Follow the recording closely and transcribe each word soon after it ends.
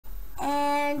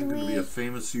I'm going to be a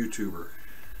famous YouTuber.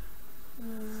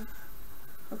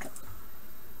 Okay.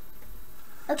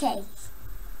 Okay.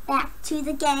 Back to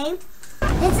the game.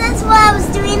 This is what I was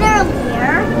doing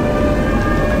earlier.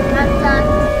 I've done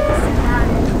this.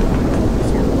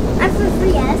 I'm for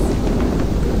free, yes.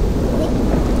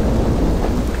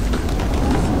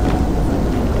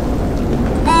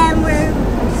 And we're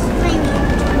streaming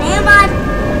Tornado Mod,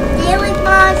 Daily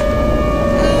Mod,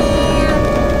 and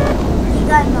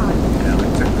Gun Mod. Yeah,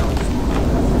 like technology.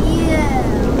 Yeah.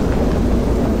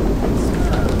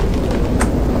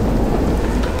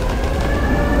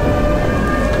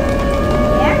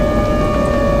 There.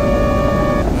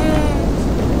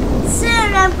 And soon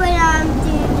I'm going to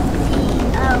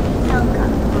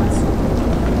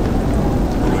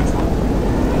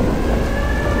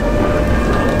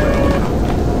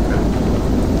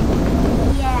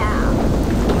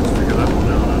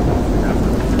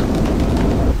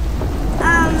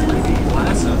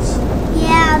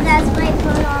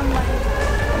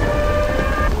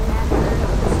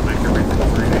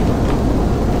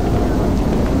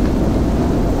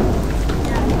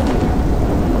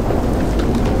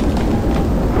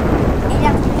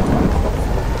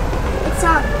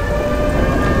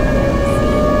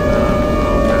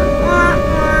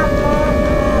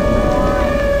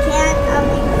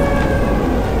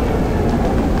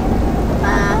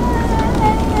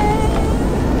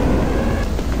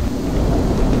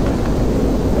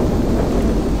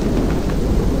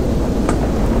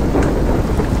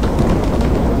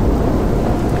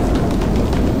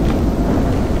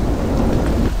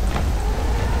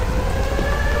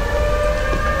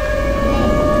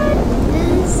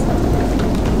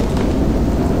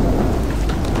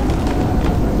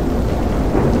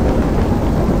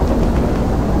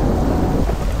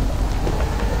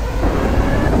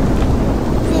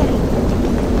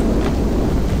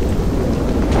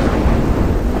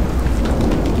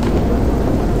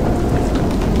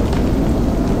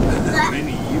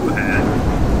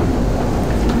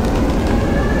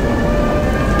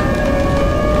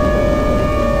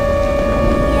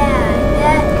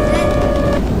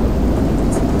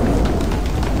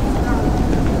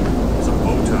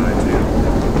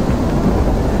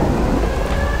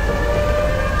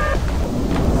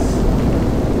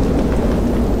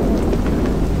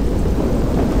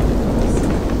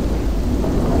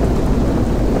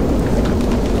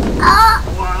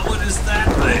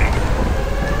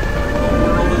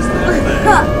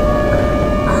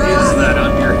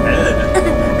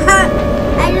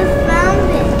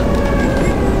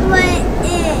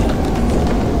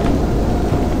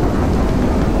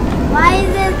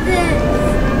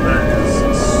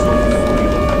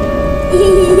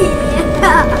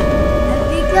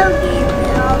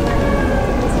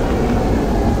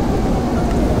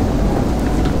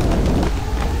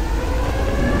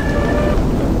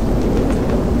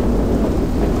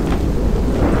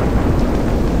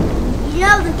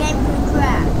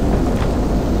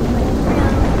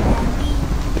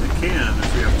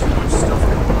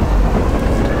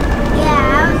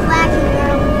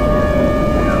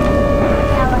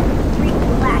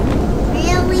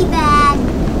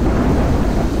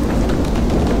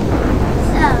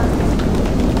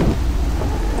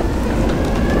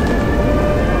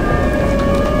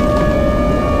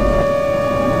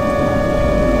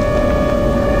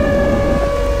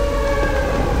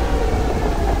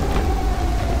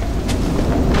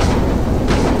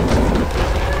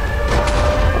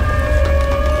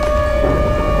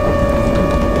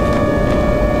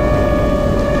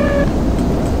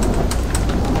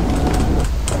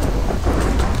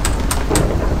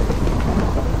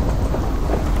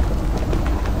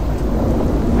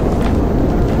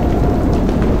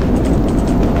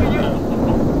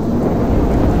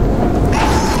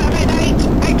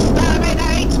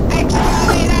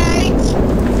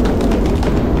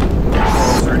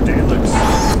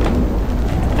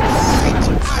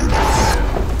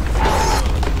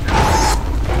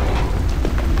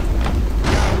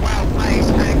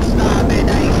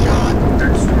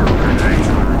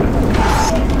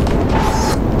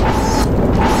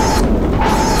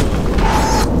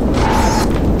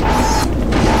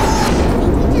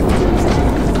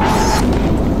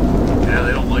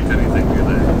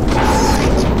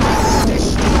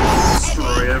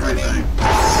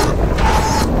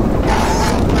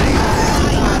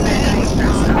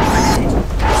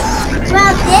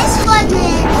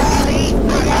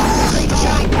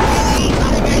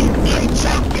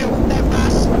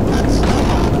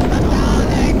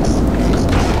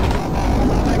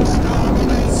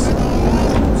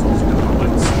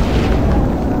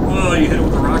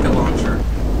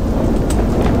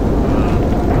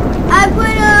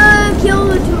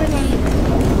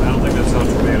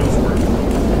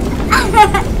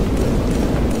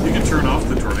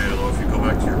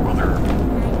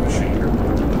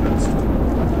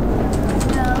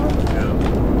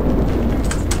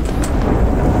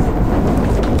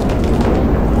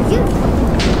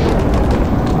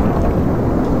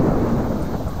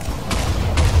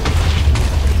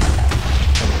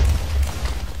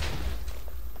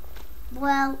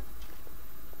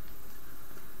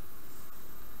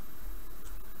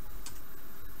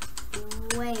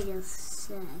a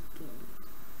second.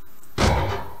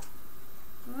 Huh?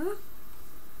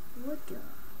 What the?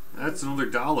 That's another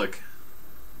Dalek.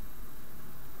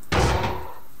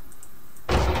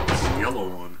 It's a yellow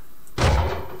one.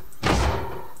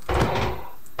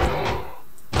 Kind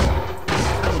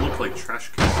of look like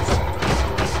trash cans or something.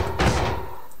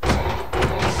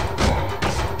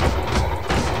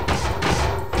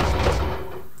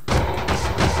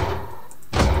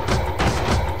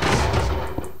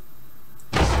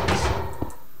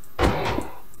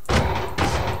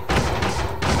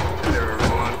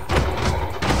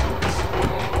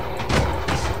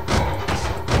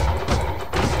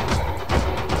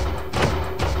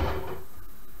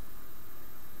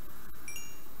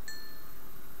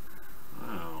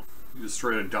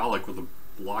 Destroyed a Dalek with a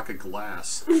block of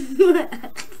glass.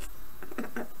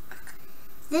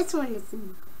 This one is the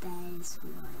best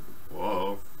one.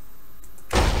 Whoa.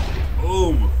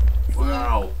 Boom!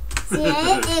 Wow. See,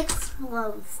 it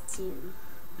explodes too.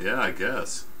 Yeah, I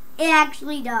guess. It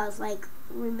actually does, like,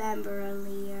 remember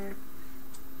earlier.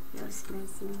 No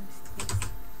spicy mistakes.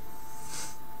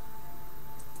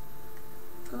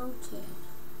 Okay.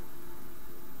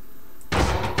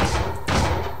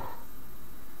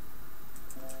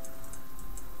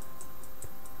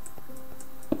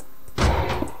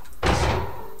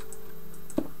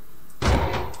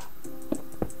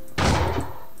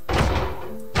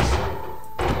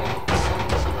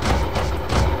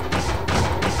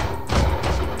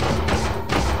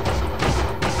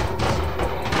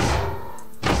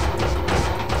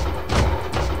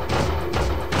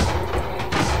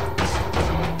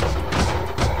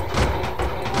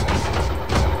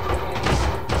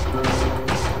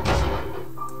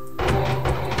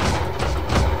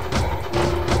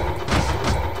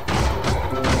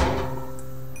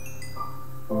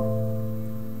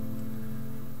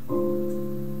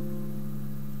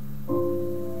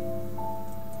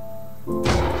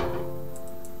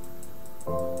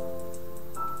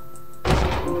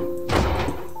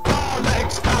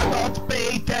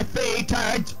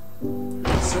 Defeated!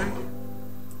 Say?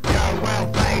 You will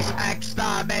face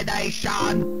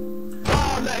extermination!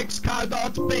 Daleks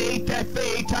cannot be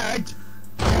defeated!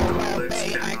 You will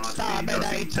be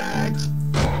exterminated!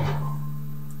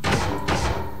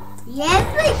 Yes,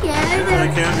 we can. Yeah, I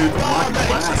can't do the block of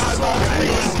glass.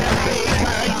 Extermination!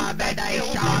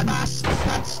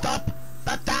 Can stop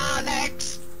the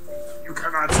Daleks! You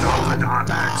cannot stop the Daleks.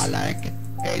 Dalek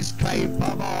is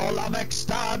capable of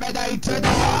exterminating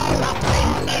all the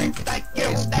Dalek that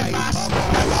gives them us the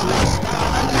Daleks is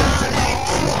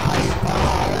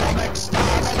capable of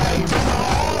exterminating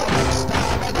all of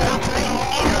exterminating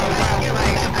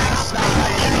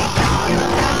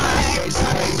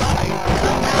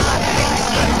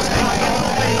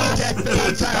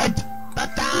defeated the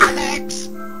Daleks!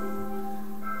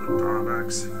 The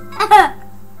Daleks.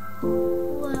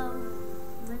 Well,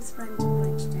 let's spend too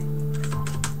much time.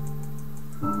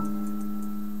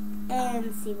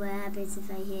 And see what happens if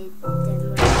I hit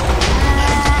them.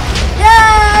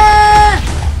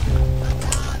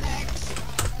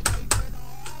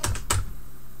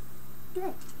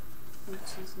 Good.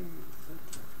 Which is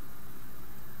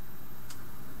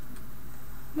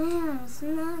now it's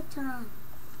not time.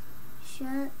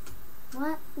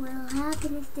 What will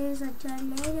happen if there's a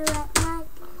tornado at night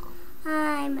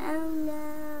time? Oh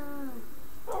no.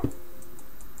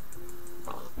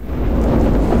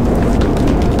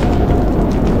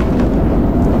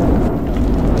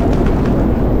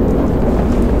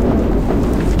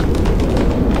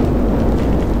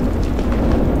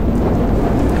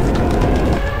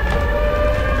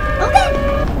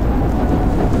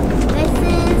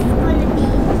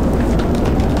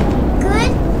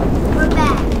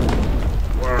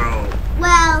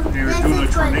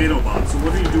 Tornado bomb. So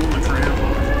what do you do in the tornado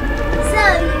bomb?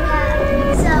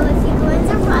 So if you go in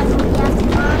survival, you have to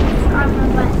put on this armor,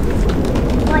 but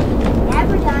you can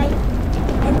never die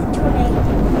in the tornado.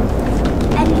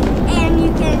 And you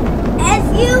can, as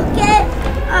you get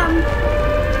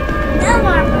no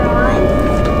armor on,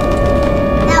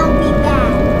 that will be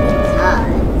bad because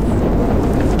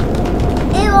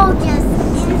it will just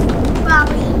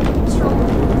probably choke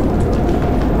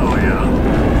you. Oh yeah.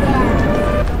 Yeah.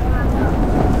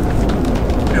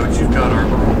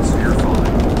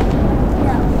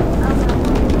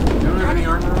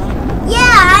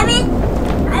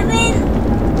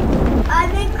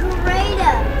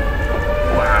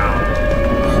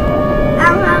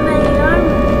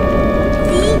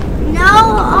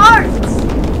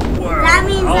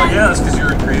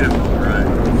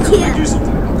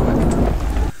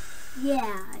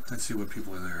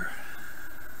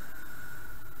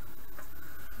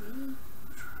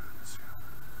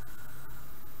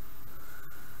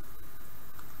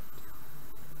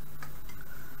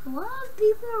 lot of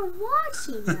people are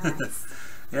watching us.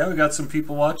 Yeah, we got some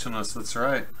people watching us. That's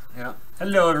right. Yeah.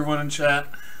 Hello, everyone in chat.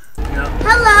 Yeah.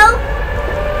 Hello.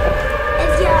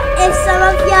 If some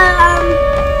of you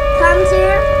comes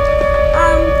here,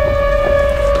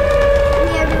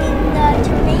 we are doing the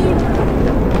tornado.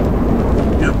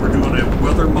 Yep, we're doing a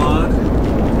weather mod,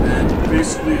 and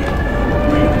basically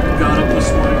we got up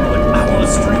this morning. We're like, I want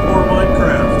to stream more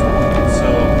Minecraft. So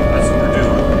that's what we're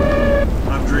doing.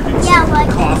 I'm drinking some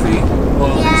coffee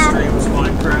while he streams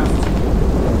Minecraft.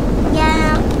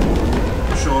 Yeah.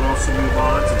 Showing off some new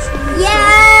mods and some new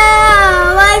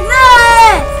Yeah, like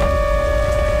this.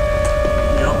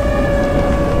 Yep.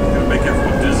 You're gonna make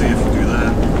everyone dizzy if you do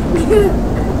that.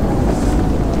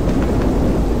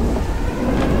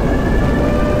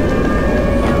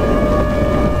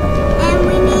 And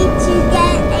we need to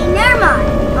get a Nermon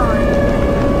on.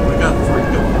 We got 3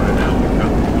 going right now. We've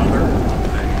got the weather,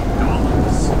 the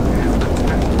dollars, and the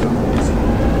technicals.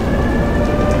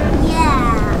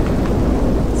 Yeah.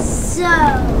 So,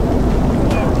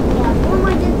 yeah, what am I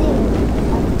gonna do?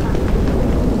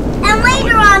 And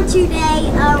later on today,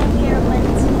 we are going to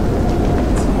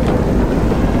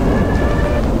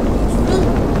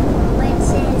which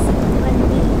is going to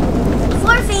be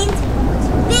 4 feet,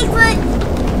 Bigfoot,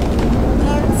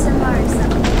 and some more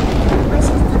stuff, which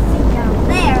is the thing down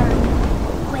there,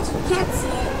 which you can't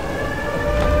see it,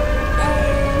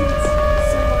 and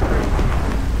some more.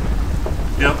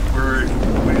 Yep,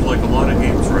 we like a lot of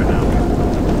games right now.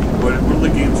 What are the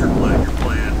games you're playing? You're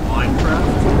playing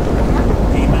Minecraft,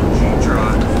 DMG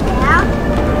Drive, Yeah.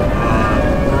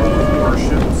 World of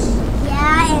Warships,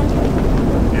 Yeah,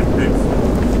 and Bigfoot.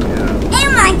 Yeah.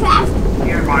 and Minecraft.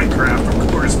 And Minecraft, of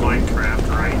course, Minecraft,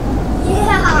 right?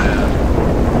 Yeah.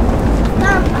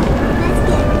 Let's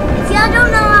get. If y'all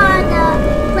don't know how to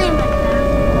play Minecraft,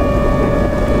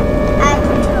 I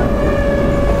can tell you.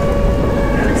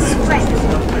 Yeah, you're gonna teach people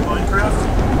how to play Minecraft?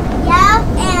 Yeah,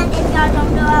 and if y'all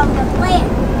don't know how to play it,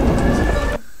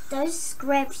 check the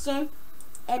description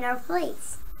in our place.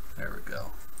 There we go.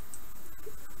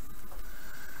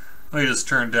 Let me just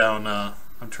turn down,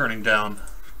 I'm turning down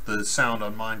the sound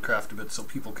on Minecraft a bit so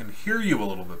people can hear you a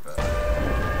little bit better.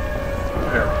 There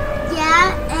we go.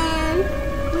 Yeah, and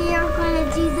we are going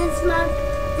to do this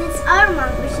other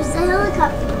mode, which is the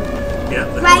helicopter. Yeah,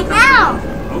 the Right now.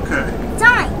 helicopter. Okay.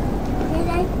 Time.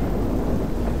 Okay.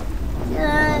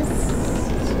 Just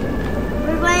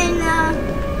we're going to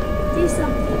do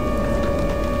something.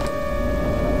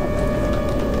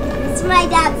 It's my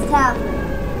dad's tablet,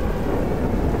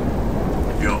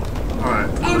 Yo. Alright.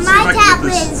 and my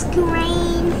tablet is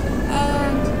green,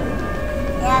 and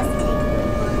it has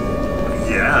tape.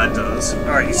 Yeah, it does.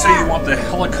 Alright, you say Yeah. you want the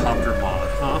helicopter mod,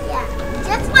 huh? Yeah.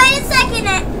 Just wait a second.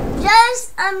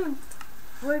 Just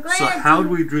we're going So to. how do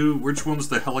we do, which one's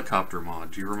the helicopter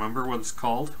mod? Do you remember what it's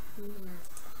called?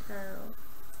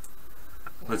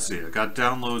 Let's see, I got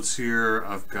downloads here,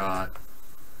 I've got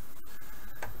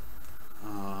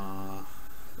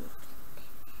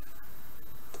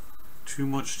Too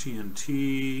Much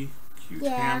TNT, Cute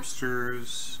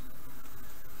Hamsters.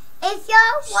 If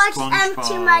y'all watch Too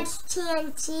SpongeBob. Much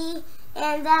TNT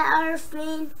and that other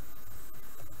thing,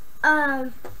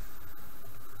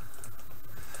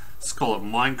 Let's call it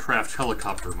Minecraft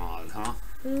helicopter mod, huh?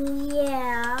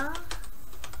 yeah.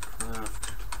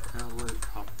 Minecraft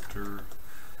helicopter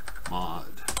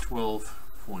mod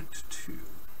 12.2.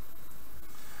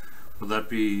 Would that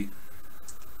be?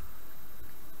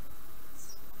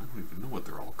 I don't even know what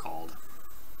they're all called.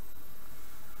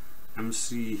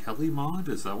 MC Heli mod?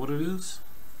 Is that what it is?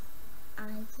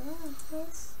 I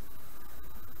guess.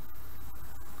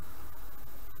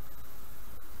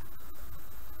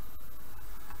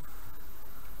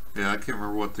 Yeah, I can't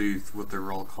remember what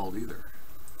they're all called either.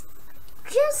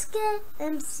 Just get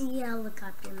MC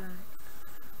helicopter mod.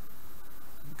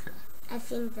 Okay. I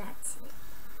think that's it.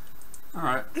 All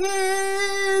right.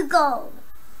 Google.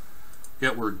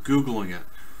 Yeah, we're Googling it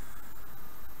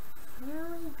How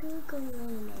are we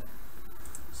Googling it?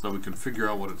 so that we can figure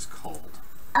out what it's called.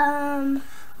 Oh,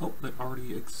 that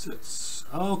already exists.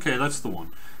 Oh, okay, that's the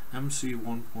one. MC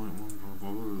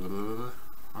 1.1.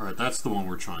 All right, that's the one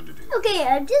we're trying to do. Okay,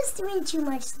 I'm just doing too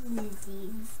much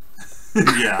Lizzie's.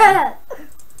 Yeah.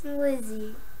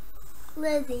 Lizzie,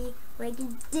 like a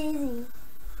dizzy.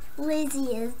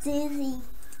 Lizzie is dizzy.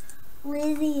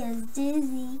 Lizzie is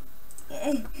dizzy.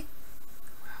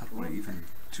 How do I even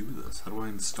do this? How do I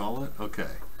install it?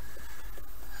 Okay.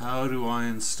 How do I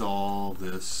install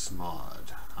this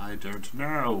mod? I don't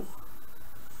know.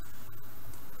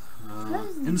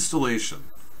 Installation.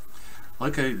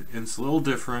 Okay, it's a little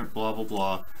different, blah, blah,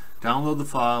 blah. Download the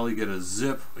file, you get a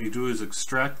zip. What you do is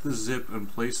extract the zip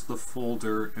and place the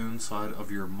folder inside of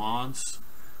your mods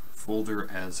folder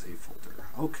as a folder.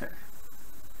 Okay.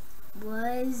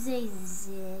 What is a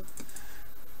zip?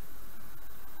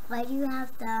 Why do you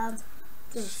have to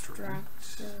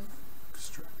extract the...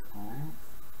 Extract all.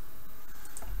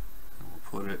 And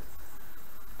we'll put it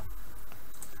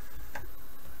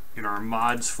in our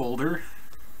mods folder.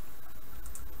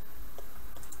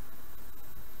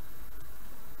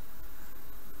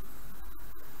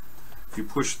 If you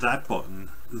push that button,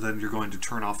 then you're going to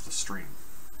turn off the stream.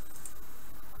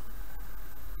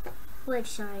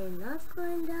 Which I am not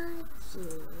going to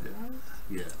do, right?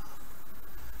 Yeah.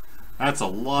 That's a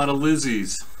lot of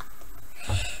Lizzies.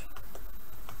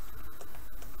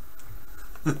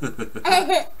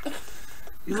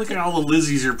 You look at all the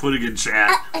Lizzies you're putting in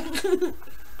chat.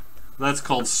 That's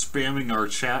called spamming our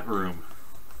chat room.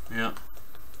 Yeah.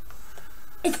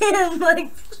 Do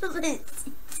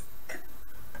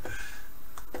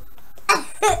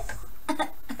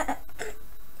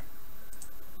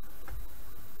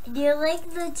you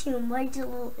like the too much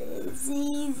little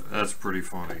Lizzies? That's pretty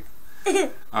funny.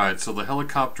 Alright, so the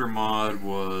helicopter mod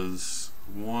was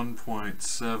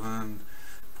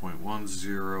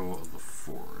 1.7.10 of the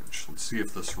Forge. Let's see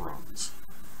if this runs.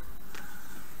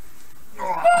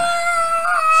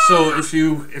 So if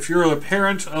you're a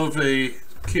parent of a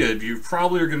kid, you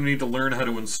probably are going to need to learn how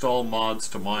to install mods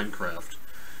to Minecraft.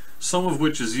 Some of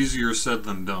which is easier said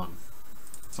than done.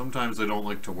 Sometimes they don't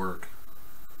like to work.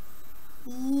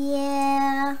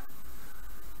 Yeah.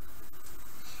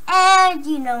 And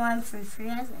you know I'm free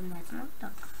and that's not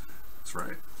done. That's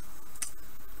right.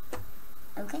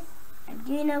 Okay. I'm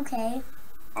doing okay.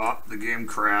 Oh, the game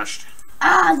crashed.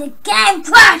 Oh, the game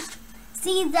crashed!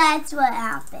 See, that's what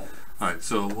happened. Alright,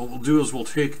 so what we'll do is we'll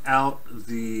take out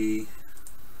the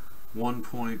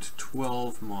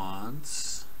 1.12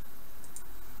 mods.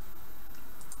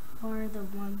 Or the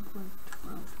 1.12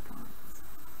 mods.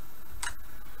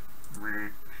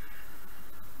 At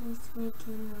least we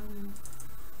can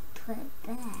put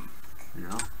back.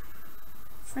 Yeah.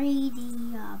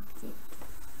 3D object.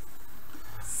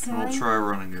 And we'll try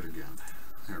running it again.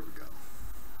 There we go.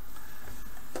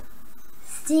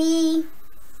 See?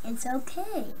 It's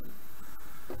okay.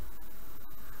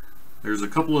 There's a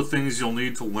couple of things you'll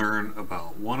need to learn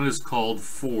about. One is called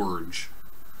Forge.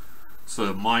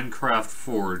 So Minecraft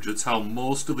Forge. It's how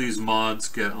most of these mods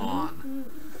get on.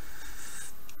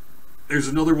 There's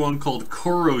another one called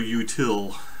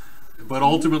CoroUtil. But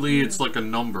ultimately it's like a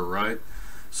number, right?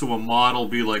 So a mod will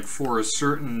be like for a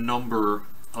certain number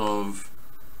of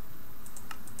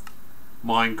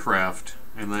Minecraft,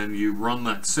 and then you run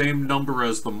that same number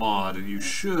as the mod, and you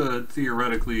should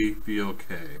theoretically be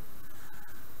okay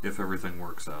if everything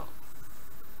works out.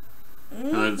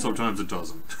 And then sometimes it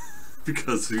doesn't,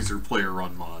 because these are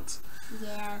player-run mods.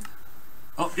 Yeah.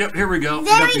 Oh, yep, here we go.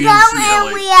 There we go,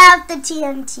 and we have the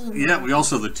TNT mod. Yeah, we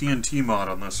also have the TNT mod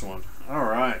on this one.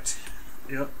 Alright.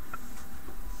 Yep.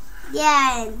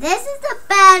 Yeah, and this is the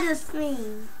baddest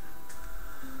thing.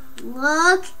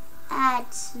 Look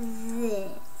at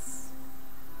this.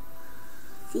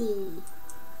 The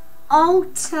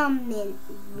ultimate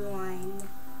one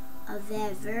of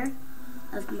ever.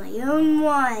 Of my own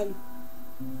one.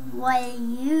 What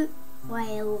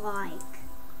I like.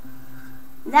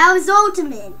 That was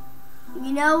ultimate.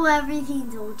 You know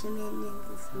everything's ultimate in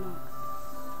this mod.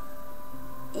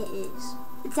 It is.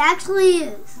 It actually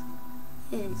is.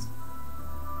 It is.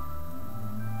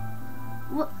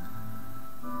 What?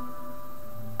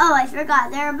 Oh, I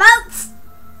forgot. There are boats.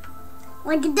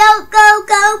 Like a don't go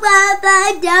go ba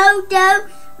ba don't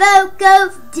boat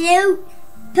go do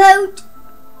boat.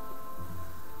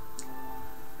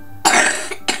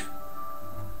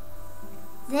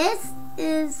 This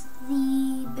is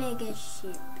the biggest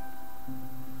ship.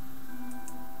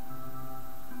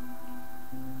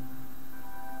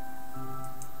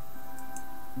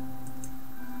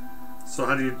 So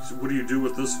what do you do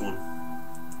with this one?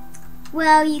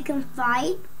 Well, you can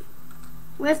fight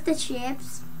with the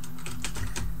ships.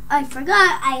 I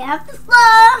forgot I have to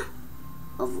fly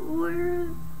over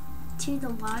to the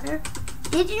water.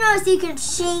 Did you notice you can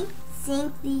sink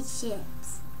these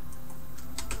ships?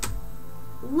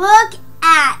 Look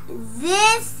at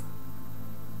this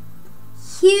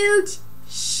huge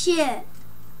ship.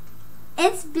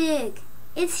 It's big.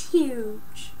 It's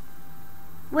huge.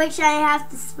 Which I have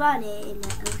to spawn it in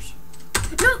the ocean.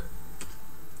 No!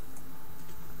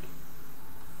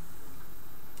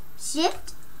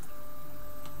 Shift.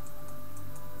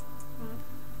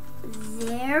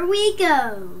 There we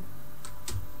go.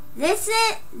 This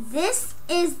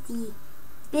is the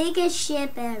biggest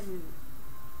ship ever.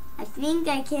 I think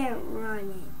I can't run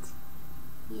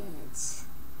it yet.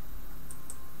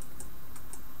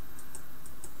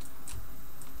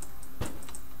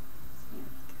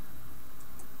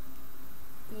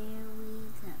 There we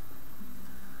go.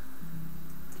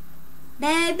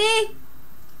 Baby!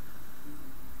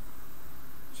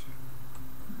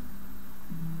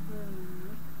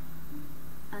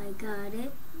 I got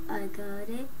it. I got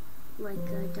it. Like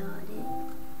I got it.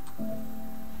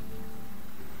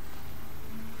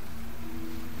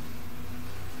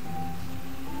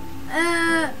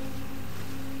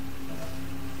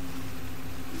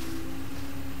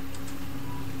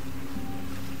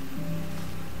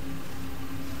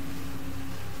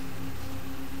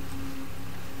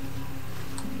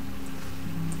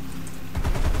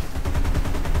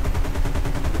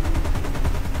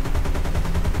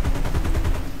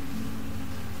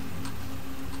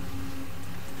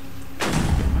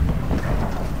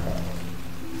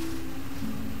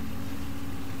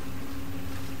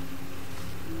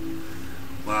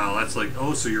 Wow, that's like,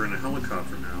 oh, so you're in a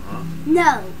helicopter now, huh?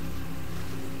 No.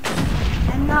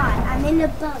 I'm not. I'm in a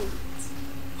boat.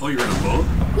 Oh, you're in a boat?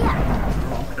 Yeah.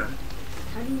 Oh, okay.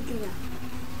 How do you get up?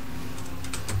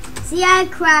 See, I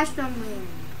crashed on land.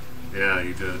 Yeah,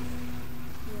 you did.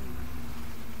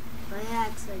 By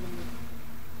accident.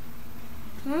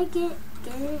 Can I get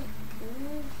it?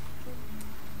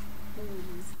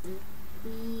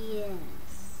 Yes.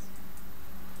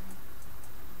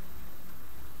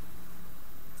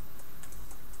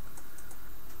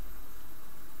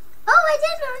 Oh, I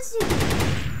did notice you.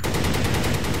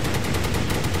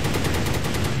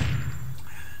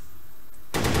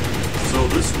 So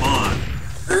this mod,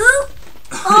 Ooh. you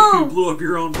Oh. blew up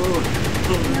your own boat.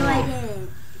 Oh, No, I didn't.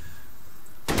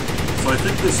 So I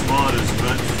think this mod is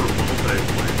meant for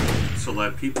multiplayer, so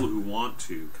that people who want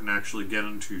to can actually get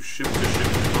into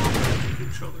ship-to-ship combat with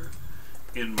each other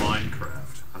in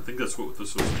Minecraft. I think that's what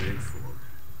this was made for.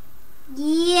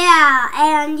 Yeah,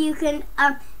 and you can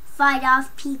fight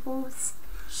off people's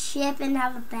ship and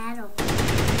have a battle.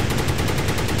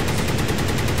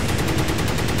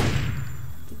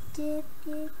 Dip,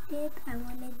 dip, dip. I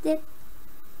want to dip.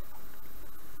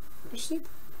 A ship.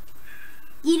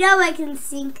 You know I can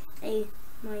sink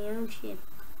my own ship.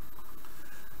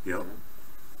 Yep.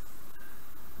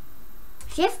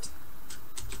 Shift.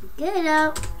 Good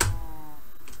out.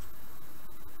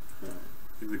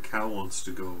 I think the cow wants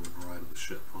to go and ride the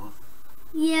ship, huh?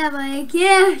 Yeah, but I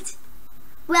can't.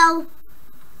 Well,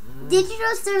 did you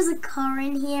notice there's a car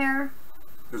in here?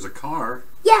 There's a car.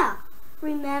 Yeah.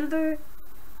 Remember?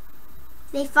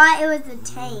 They thought it was a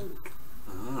tank.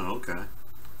 Oh, okay.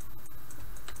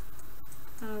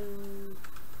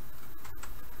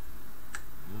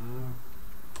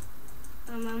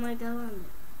 I'm gonna go on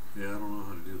Yeah, I don't know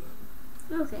how to do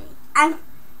that. it. Okay.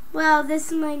 Well,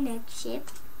 this is my next ship.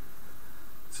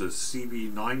 It's a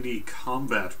CB-90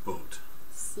 combat boat.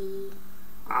 See.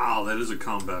 Wow, that is a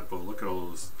combat boat. Look at all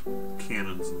those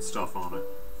cannons and stuff on it.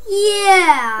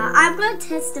 Yeah, I'm gonna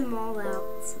test them all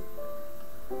out.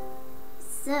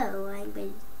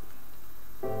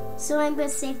 So I'm gonna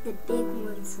save the big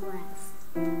ones last.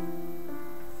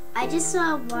 I just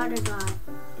saw a water dot.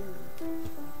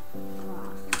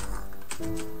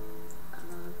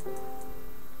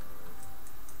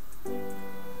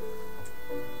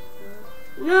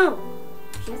 No.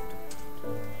 Shift.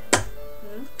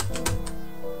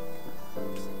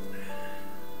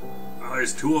 Oh,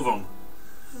 there's two of them.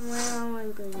 Well,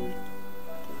 I'm going to get rid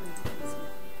of this one.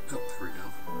 Oh, there we go.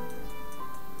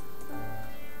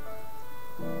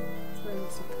 I'm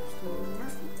supposed to do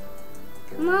nothing.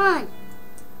 Come on.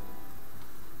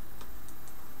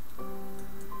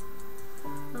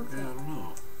 Okay. Yeah, I don't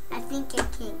know. I think I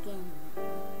can't get in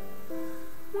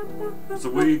it. There's a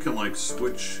way you can like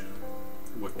switch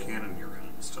what cannon you're in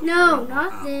and stuff. No, right?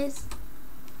 not Ow. this.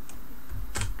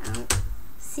 Ow.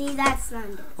 See, that's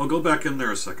thunder. I'll go back in there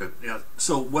a second. Yeah,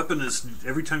 so weapon is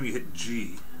every time you hit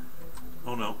G.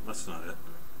 Oh no, that's not it.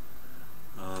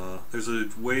 There's a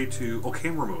way to... Oh,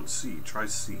 camera mode, C. Try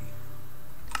C.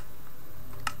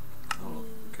 Oh,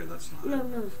 okay, that's not it.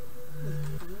 No.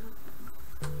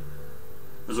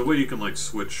 There's a way you can like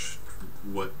switch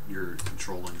what you're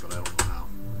controlling, but I don't know how.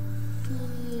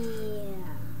 Yeah.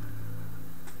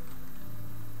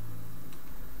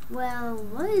 Well,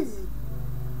 what is it?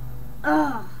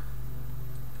 Ugh.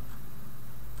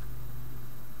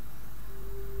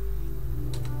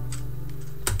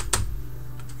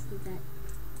 See that?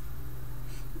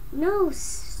 No,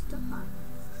 stop.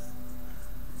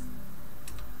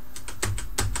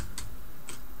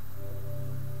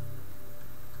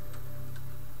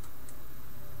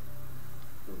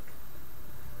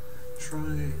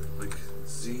 try like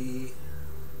Z.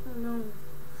 Oh no.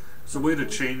 It's a way to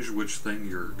change which thing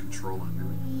you're controlling.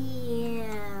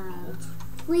 Yeah. Alt?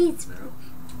 Please No.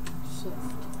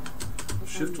 shift.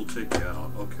 Shift will take you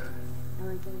out. Okay. I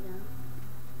want to get it out.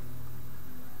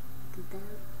 Get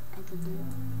that. I can do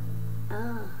it.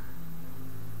 Oh.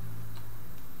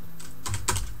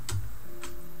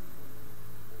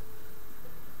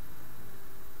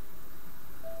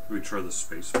 Do we try the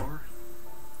space bar?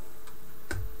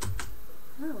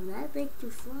 Oh, that makes you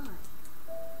fly.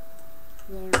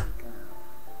 There we go.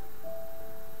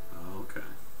 Oh, okay.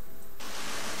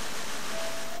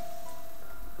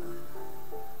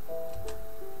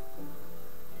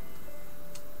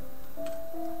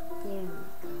 There we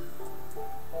go.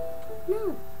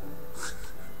 No.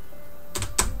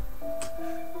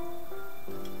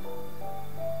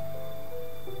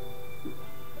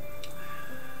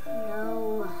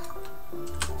 No.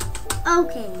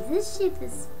 Okay, this ship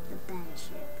is the bad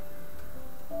ship.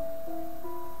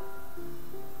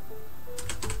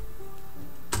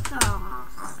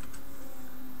 Aw.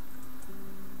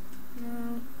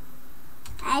 No.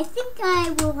 I think I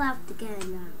will have to get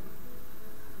another.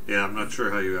 Yeah, I'm not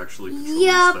sure how you actually control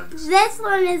Yup, these things. this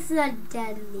one is the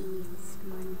deadliest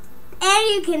one. And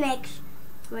you can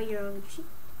explore your own ship.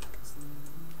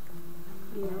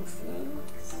 No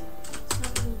thanks.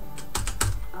 Sorry.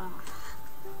 Ah.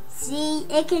 See,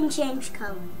 it can change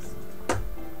colors. It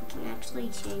can actually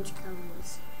change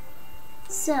colors.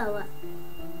 So,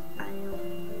 I don't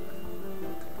know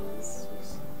what these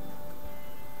is.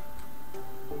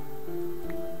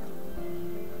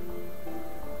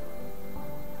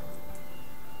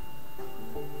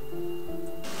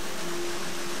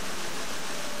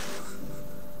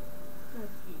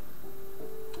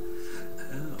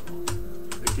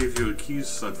 Gave you a keys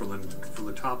set for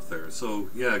the top there. So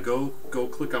yeah, go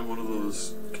click on one of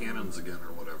those cannons again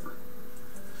or whatever.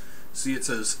 See, it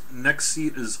says next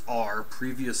seat is R,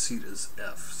 previous seat is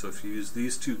F. So if you use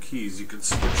these two keys, you can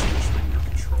switch which thing you're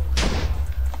controlling.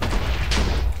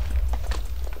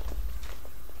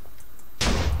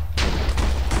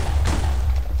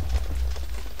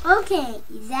 Okay,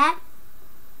 is that?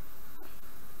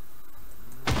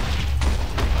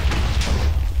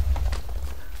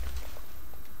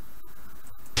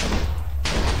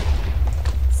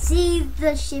 See,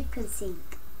 the ship can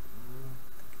sink.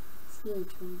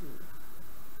 CHV.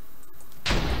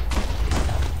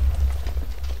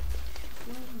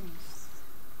 Yes.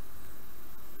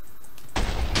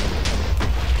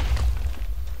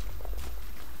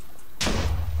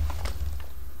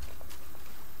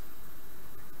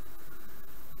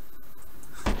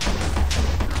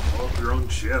 Blow up your own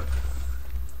ship.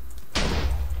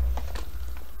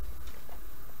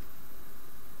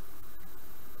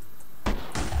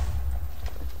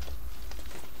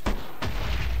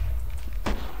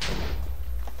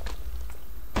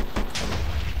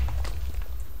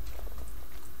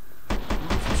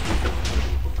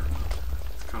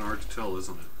 Tell,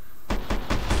 isn't it?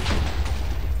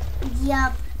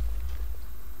 Yup.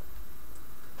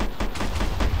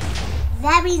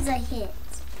 That means a hit.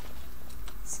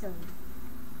 So.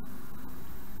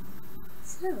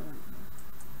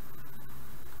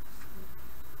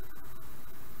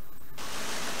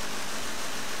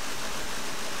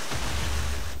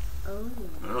 Oh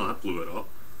yeah. Oh, that blew it up.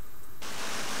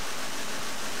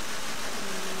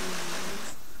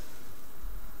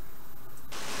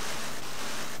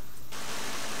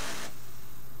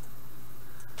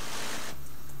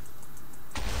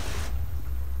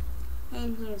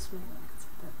 And here's my last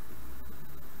book.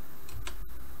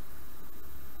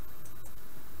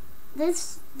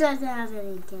 This doesn't have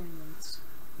any cannons.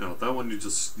 No, that one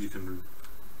you can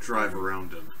drive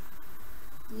around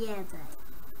in. Yeah, but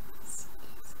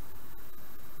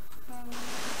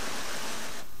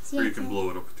see, Or you can blow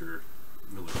it up with your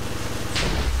military.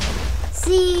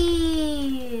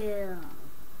 Seal.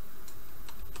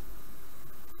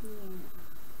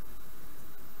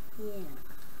 Yeah.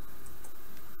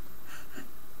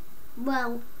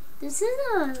 Well, this is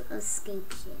an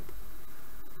escape ship.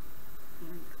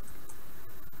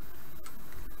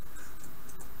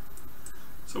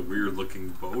 It's a weird looking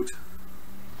boat.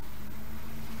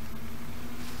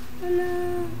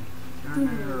 Hello.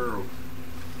 No.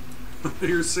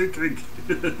 You're sinking.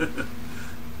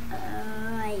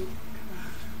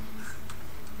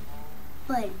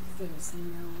 But there's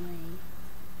no way.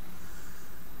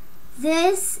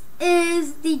 This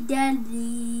is the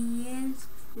deadliest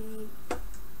thing.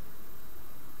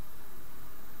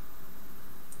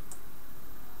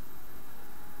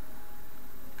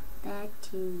 Back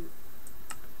to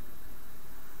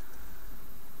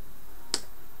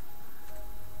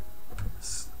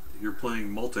you're playing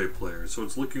multiplayer, so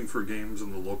it's looking for games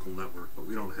in the local network, but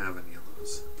we don't have any of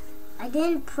those. I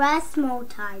didn't press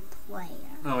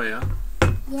multiplayer. Oh yeah?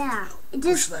 Yeah. It Push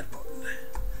just that button.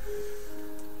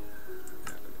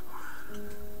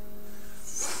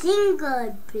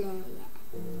 single player.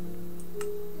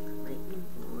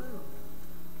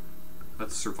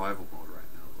 That's survival mode right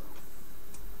now,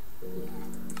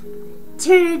 though.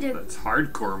 Turn it to That's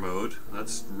hardcore mode.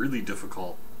 That's really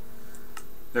difficult.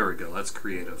 There we go. That's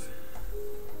creative.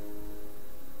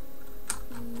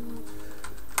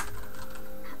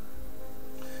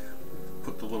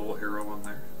 Put the little arrow on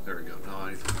there. There we go. No,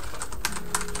 anything but.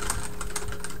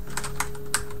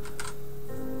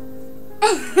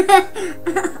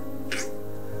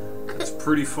 It's a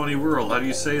pretty funny world. How do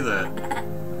you say that?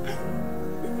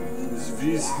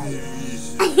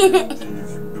 Nice.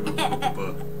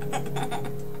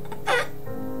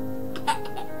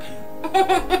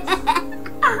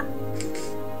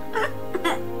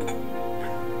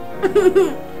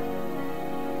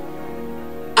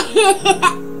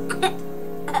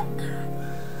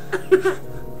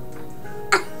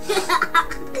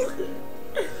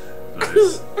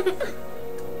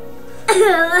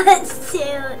 Let's do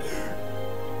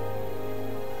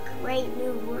Great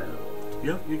New World.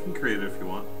 Yep, you can create it if you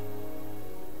want.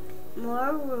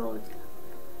 More world.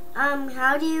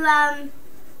 How do you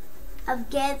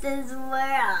get this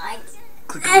world?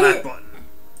 Click on that button.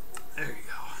 There you go.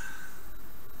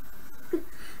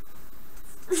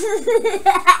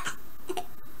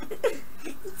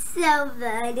 It's so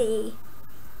funny.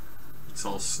 It's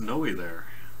all snowy there.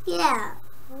 Yeah.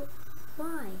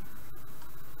 Why?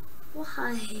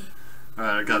 Why? Alright,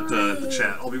 I got the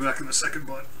chat. I'll be back in a second,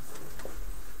 bud.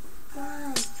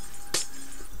 Why?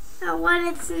 I want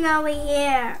it snowy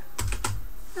here.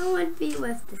 I want to be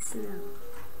with the snow.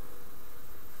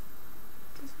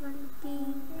 Just want to be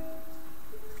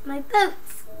my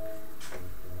boots.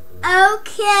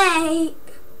 Okay.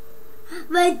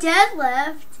 My dad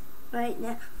left right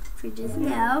now for just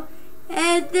now.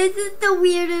 And this is the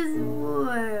weirdest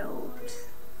world.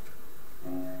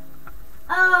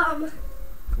 Okay.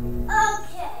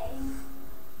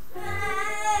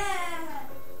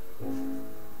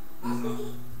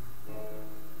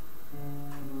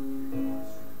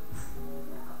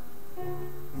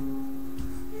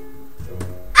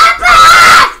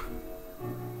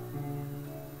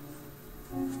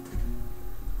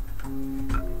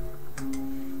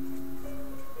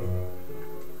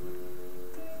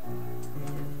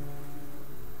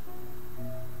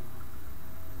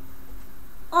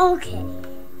 Okay.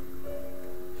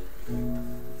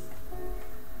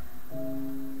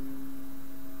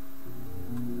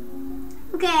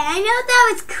 Okay, I know that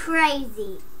was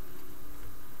crazy.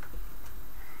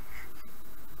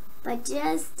 But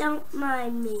just don't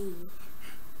mind me.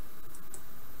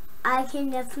 I can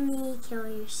definitely kill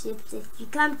your ships if you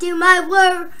come to my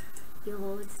world.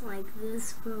 Yo, it's like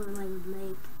this world I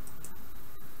make.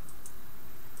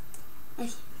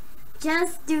 If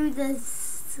just do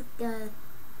this.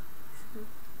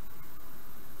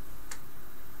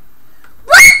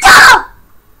 What the?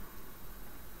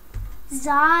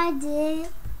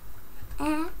 Zodiac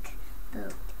boat.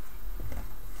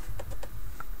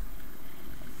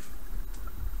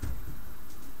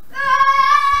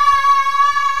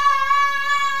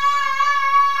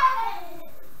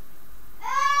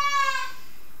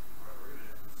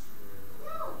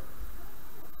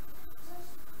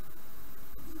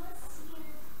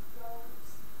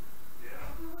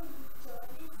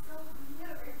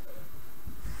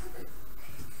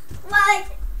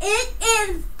 Like, it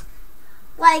is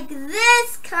like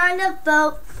this kind of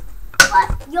boat.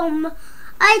 What?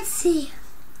 I'd see.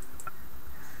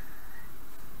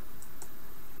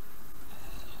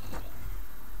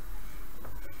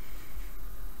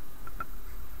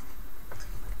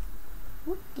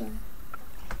 What the?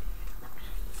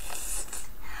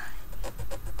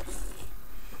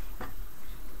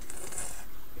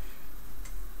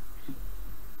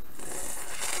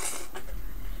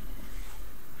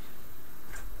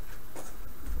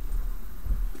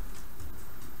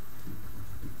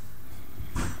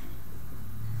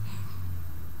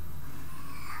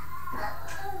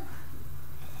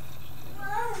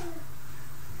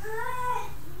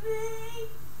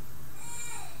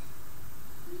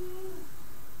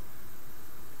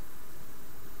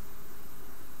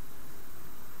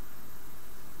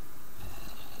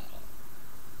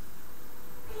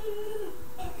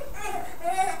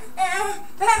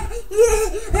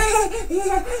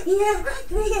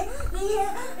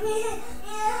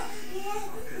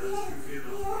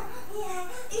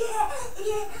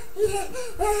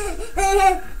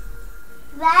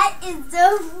 That That is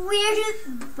the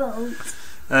weirdest boat.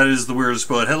 That is the weirdest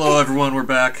boat. Hello, everyone. We're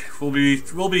back. We'll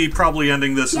be probably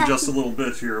ending this in just a little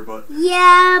bit here, but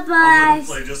yeah, but I'm gonna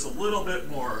play just a little bit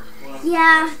more.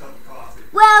 Yeah.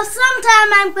 Well,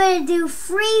 sometime I'm gonna do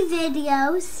free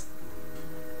videos.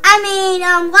 I mean,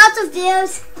 lots of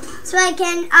videos, so I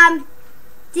can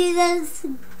do this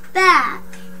back,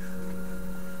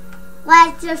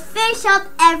 like to finish up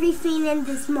everything in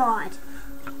this mod.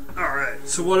 All right.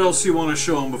 So what else do you want to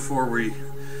show them before we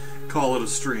call it a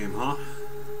stream, huh?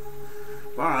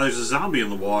 Wow, there's a zombie in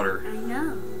the water. I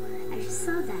know. I just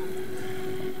saw that.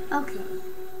 Okay.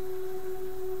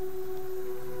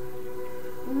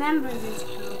 Remember this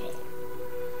boat.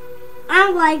 I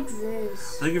like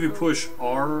this. I think if you push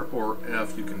R or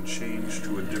F, you can change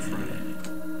to a different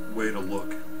way to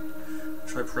look.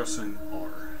 Try pressing R.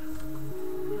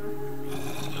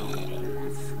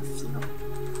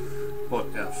 What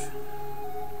F?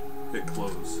 Hit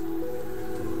close.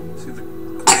 See the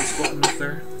close button up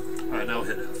there? Alright, now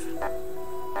hit F.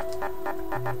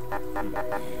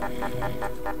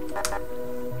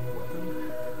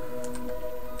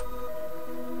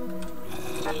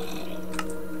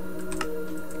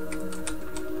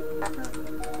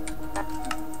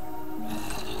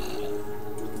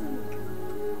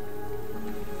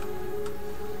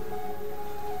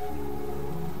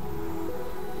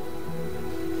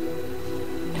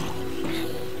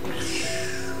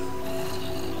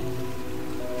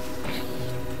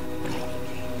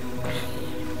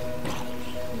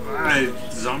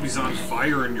 Zombies on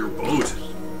fire in your boat.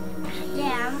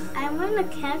 Yeah, I want to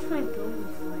catch my boat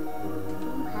before.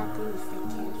 What happens if I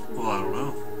catch my boat? Well, I don't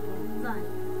know. But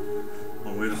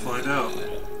One way to find out.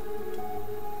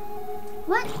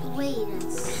 what? Wait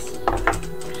a second.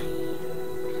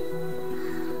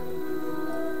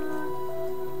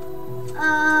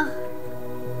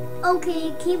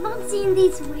 Okay, keep on seeing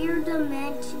these weird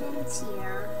dimensions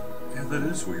here. Yeah, that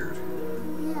is weird.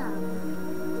 Yeah.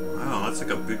 Wow, that's like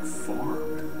a big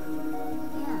farm.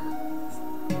 Yeah.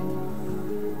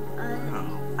 Wow.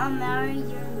 I'll marry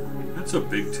your. That's a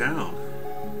big town.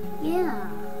 Yeah.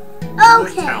 Where'd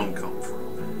Okay. that town come from?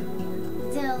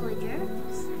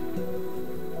 Villagers.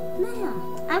 Man,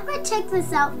 I'm gonna check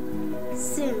this out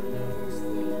soon.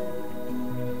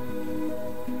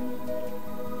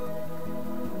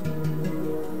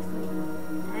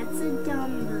 That's a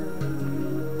Dumbo.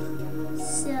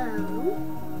 So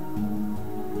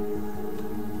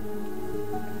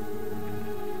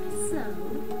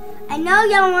I know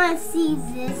y'all want to see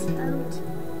this boat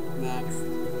next.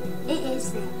 It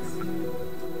is next.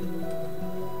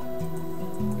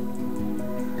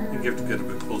 I think you have to get a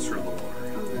bit closer to the water.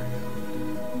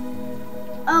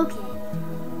 Okay.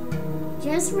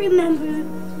 Just remember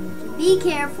to be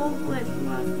careful with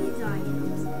one of these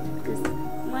items, because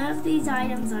one of these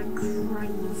items are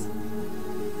crazy.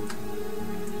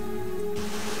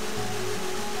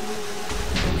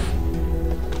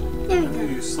 There we go.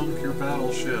 You sunk your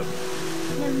battleship.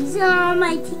 There's all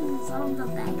my teams on the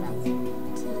back.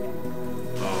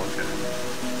 Oh, okay.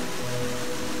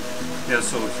 Yeah,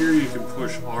 so here you can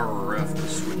push R or F to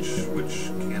switch which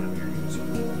cannon you're using.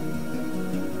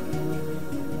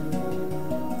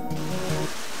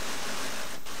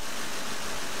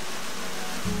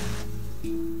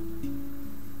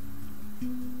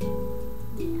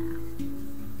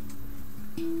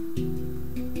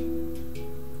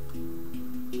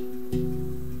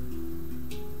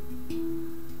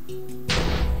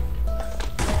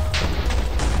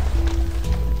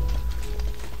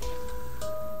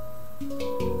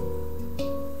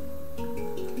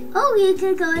 Oh, you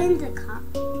can go in the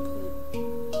cockpit.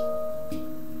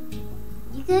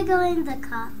 You can go in the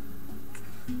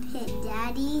cockpit,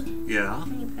 Daddy. Yeah.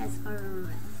 When you press R or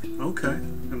F. Okay.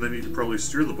 And then you can probably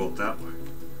steer the boat that way.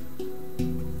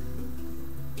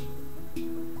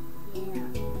 Yeah.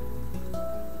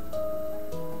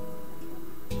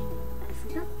 I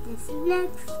forgot this.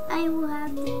 Next, I will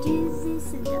have to do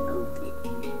this and open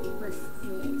with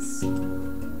this.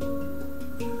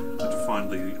 Have to find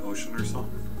the ocean or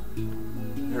something.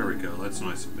 There we go. That's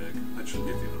nice and big. That should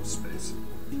give you enough space.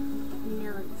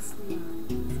 No, it's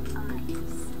not.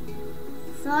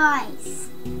 It's ice. It's ice.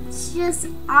 It's just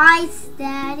ice,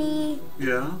 Daddy.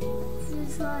 Yeah? It's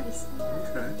just ice.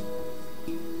 Okay.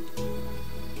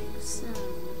 So.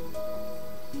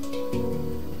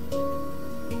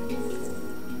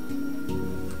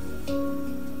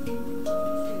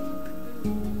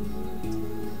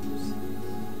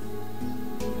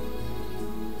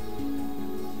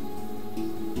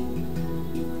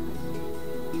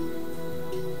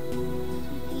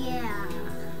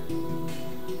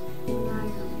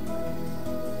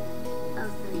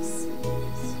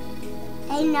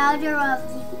 another of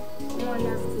one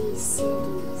of these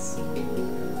cities.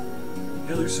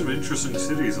 Yeah, there's some interesting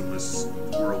cities in this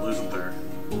world, isn't there?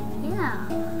 Yeah.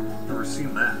 Never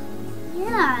seen that.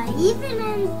 Yeah, even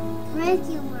in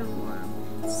regular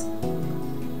worlds.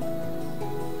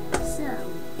 So.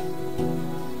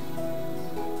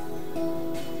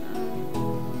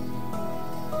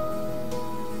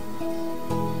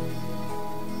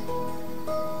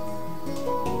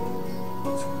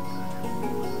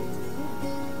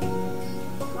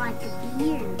 Like a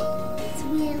beard. It's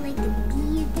weird, like a beard.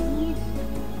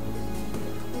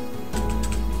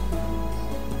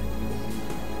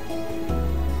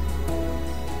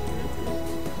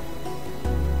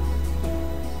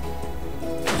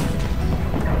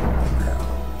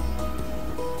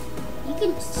 You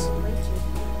can switch it.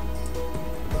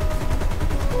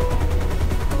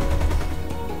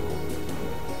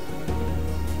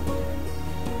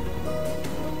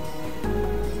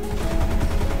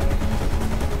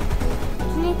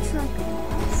 Can I try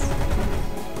glass?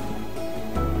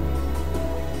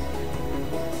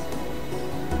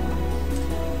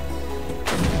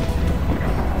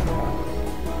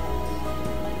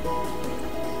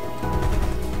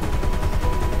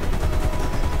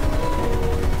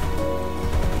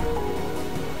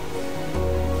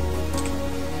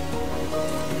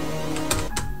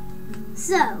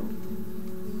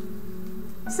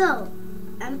 So,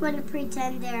 I'm going to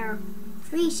pretend there are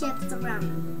 3 ships around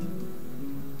me.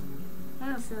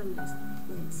 One of them is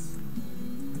this.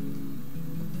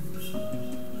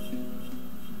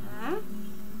 Huh?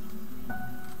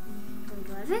 Can I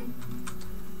drive it?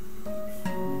 I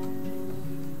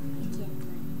can't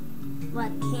drive.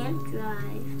 What can't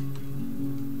drive?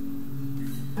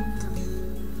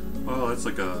 Oh, that's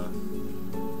like a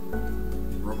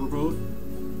rubber boat?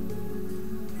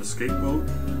 A skate boat?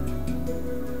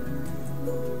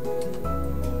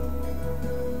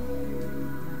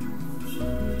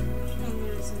 And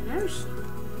there's an ocean.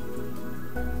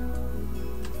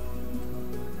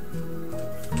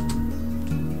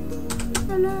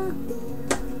 Ta-da!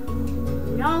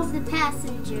 And all of the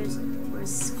passengers were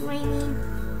screaming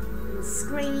and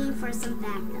screaming for some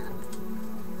backup.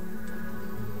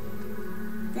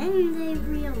 Then they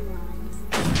realized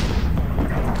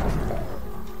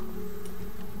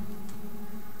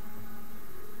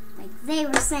they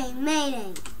were saying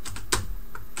Mayday.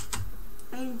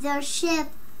 And their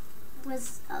ship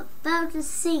was about to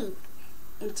sink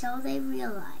until they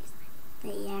realized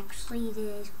they actually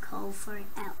did call for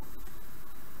help.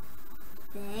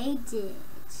 They did.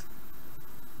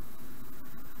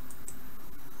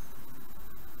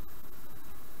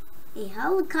 A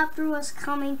helicopter was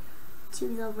coming to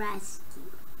the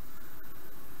rescue.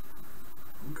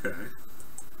 Okay.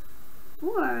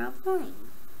 Or a plane.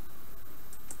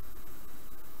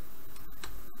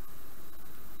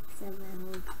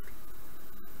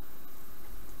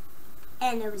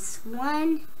 And it was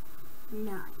one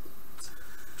night.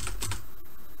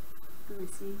 It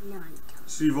was night.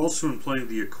 So you've also been playing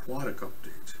the aquatic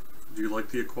update. Do you like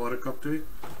the aquatic update?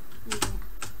 Yeah.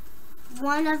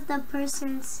 One of the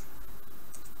person's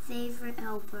favorite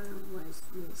helper was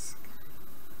this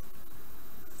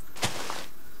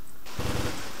guy.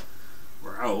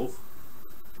 Wow.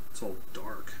 It's all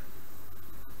dark.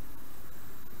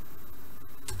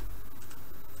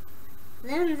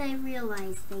 Then they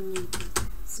realized they needed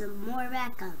some more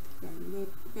backup than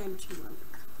 2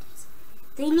 helicopters.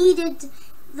 They needed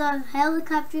the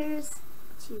helicopters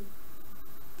to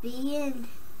be in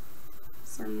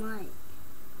some light.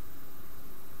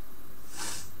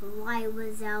 The light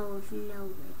was out of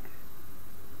nowhere.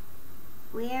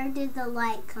 Where did the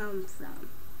light come from?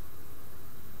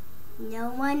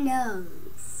 No one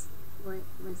knows what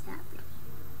was happening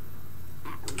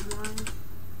at one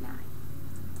night.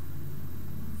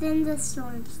 Then the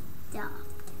storm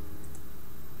stopped.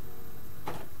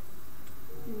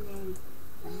 And then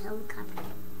the helicopter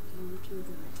came to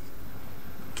the rescue.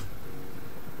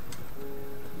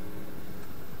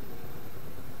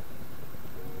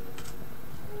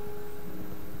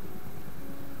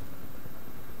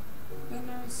 Then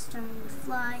it was starting to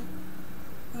fly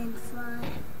and fly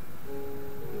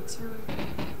until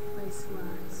it was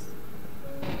lost.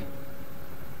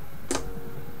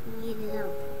 We needed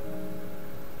help.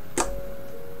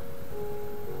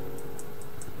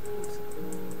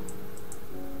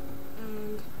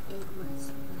 And it was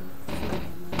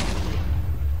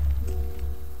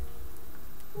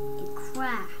it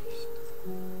crashed.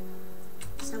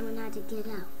 Someone had to get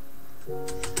out.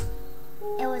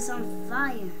 It was on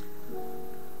fire.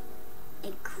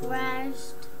 It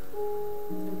crashed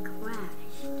and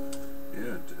crashed.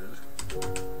 Yeah, it did.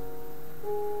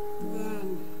 Then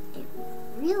it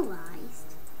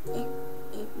realized it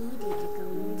needed to go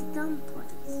in the dumb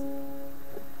place.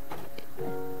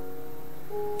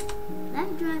 That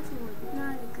drive was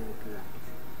not a good drive.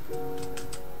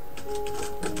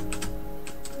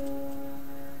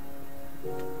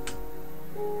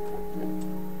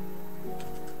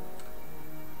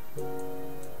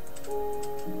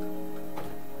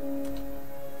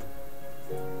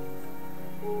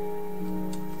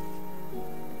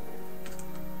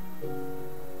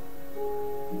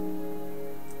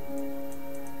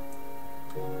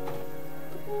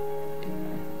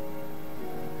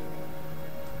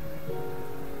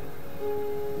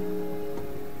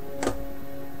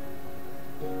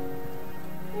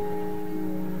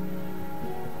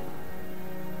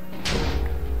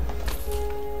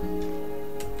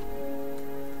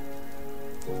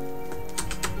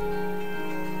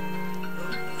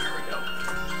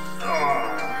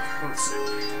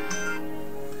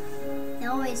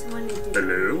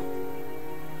 Hello?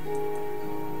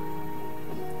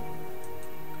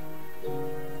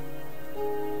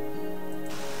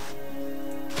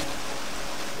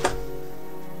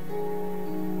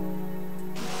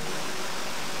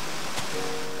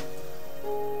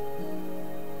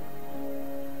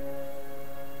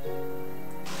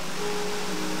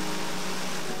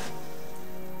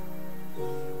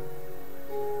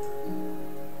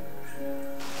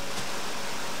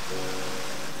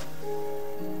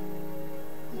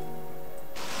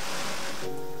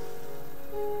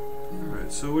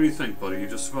 So what do you think, buddy? You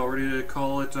just about ready to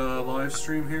call it a live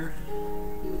stream here?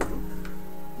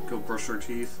 Go brush our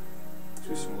teeth,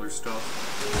 do some other stuff.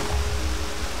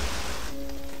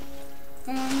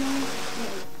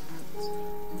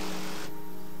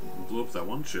 Blew up that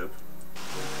one chip.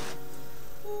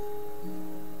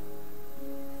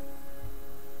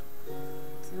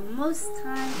 So most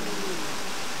times.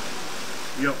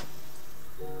 Yep.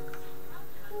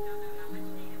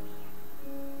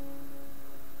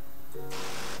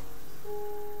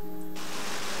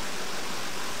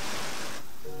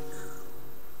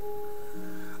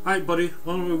 Alright, buddy.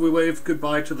 Why don't we wave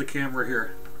goodbye to the camera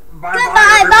here? Bye,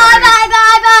 goodbye, bye,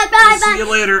 bye, bye, bye, See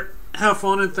you later. Have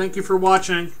fun and thank you for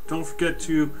watching. Don't forget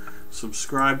to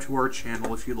subscribe to our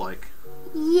channel if you like.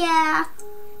 Yeah,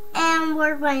 and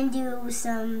we're going to do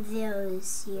some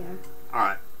videos here.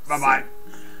 Alright, bye-bye.